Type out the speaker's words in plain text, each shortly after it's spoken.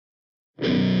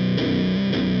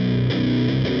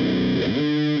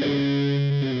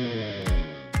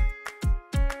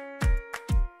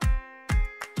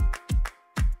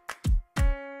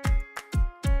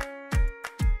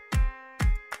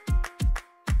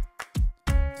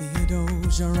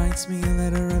Theodosia writes me a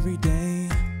letter every day,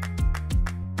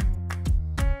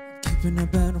 keeping her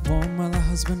bed warm while her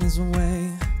husband is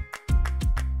away.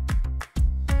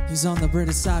 He's on the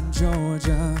British side in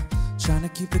Georgia, trying to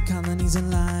keep the colonies in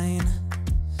line,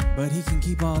 but he can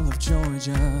keep all of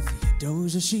Georgia.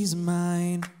 Theodosia, she's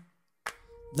mine.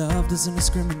 Love doesn't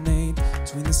discriminate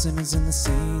between the sinners and the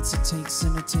saints. It takes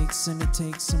and it takes and it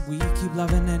takes, and we keep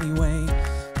loving anyway.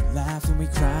 We laugh and we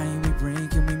cry and we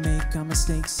break and we make our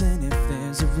mistakes, and if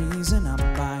there's a reason I'm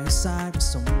by your side when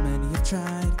so many have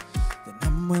tried, then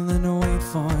I'm willing to wait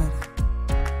for it.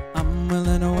 I'm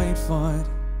willing to wait for it.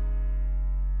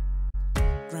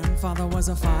 Grandfather was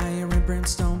a fire and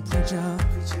brimstone preacher, but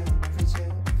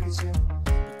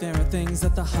there are things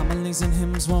that the homilies and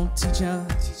hymns won't teach ya.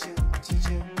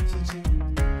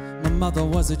 My mother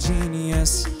was a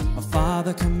genius, my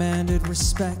father commanded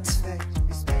respect.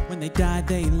 When they died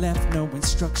they left no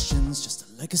instructions, just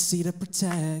a legacy to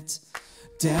protect.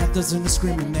 Death doesn't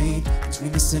discriminate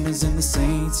between the sinners and the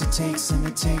saints. It takes and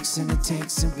it takes and it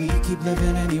takes, and we keep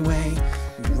living anyway.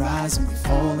 We rise and we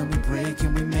fall and we break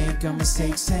and we make our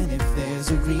mistakes, and if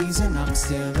there's a reason I'm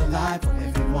still alive, for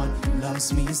everyone who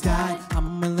loves me has died,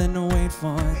 I'm willing to wait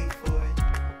for it.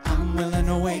 I'm willing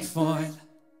to wait for it.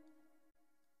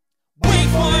 Wait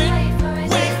for it,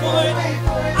 wait for it.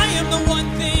 I am the one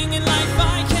thing in life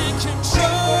I can't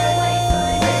control.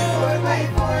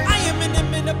 I am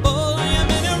inimitable, I am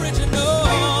an original.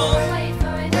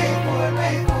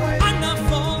 I'm not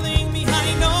falling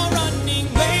behind or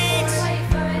running late.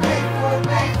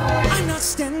 I'm not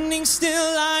standing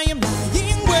still, I am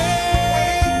lying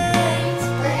wait.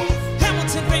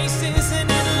 Hamilton races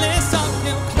an endless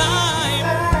uphill climb.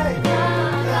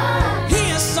 He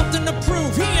has something to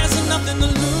prove, he has nothing to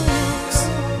lose.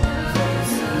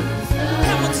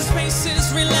 Hamilton's pace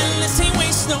is relentless, he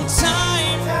wastes no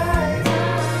time.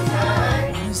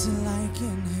 What is it like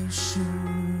in his shoes?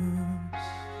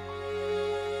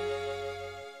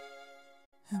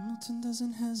 Hamilton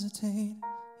doesn't hesitate,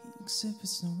 he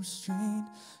exhibits no restraint.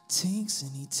 Takes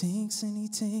and he takes and he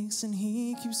takes, and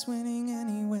he keeps winning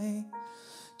anyway.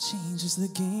 Changes the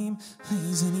game,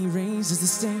 plays and he raises the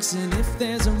stakes, and if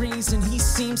there's a reason he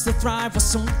seems to thrive while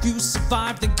so few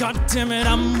survive, then goddammit,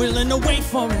 I'm willing to wait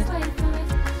for it.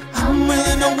 I'm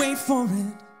willing to wait for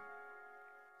it.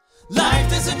 Life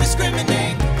doesn't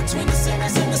discriminate between the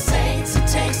sinners and the saints. It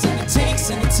takes and it takes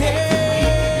and it takes.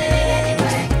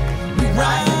 We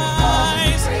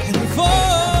rise and we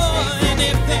fall, and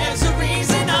if there's a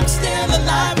reason I'm still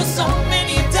alive when so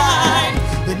many have died,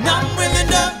 then I'm willing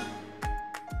to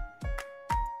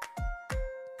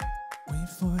wait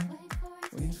for it,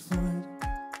 wait for it,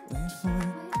 wait for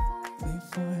it, wait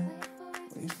for it,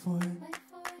 wait for it,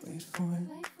 wait for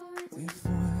it.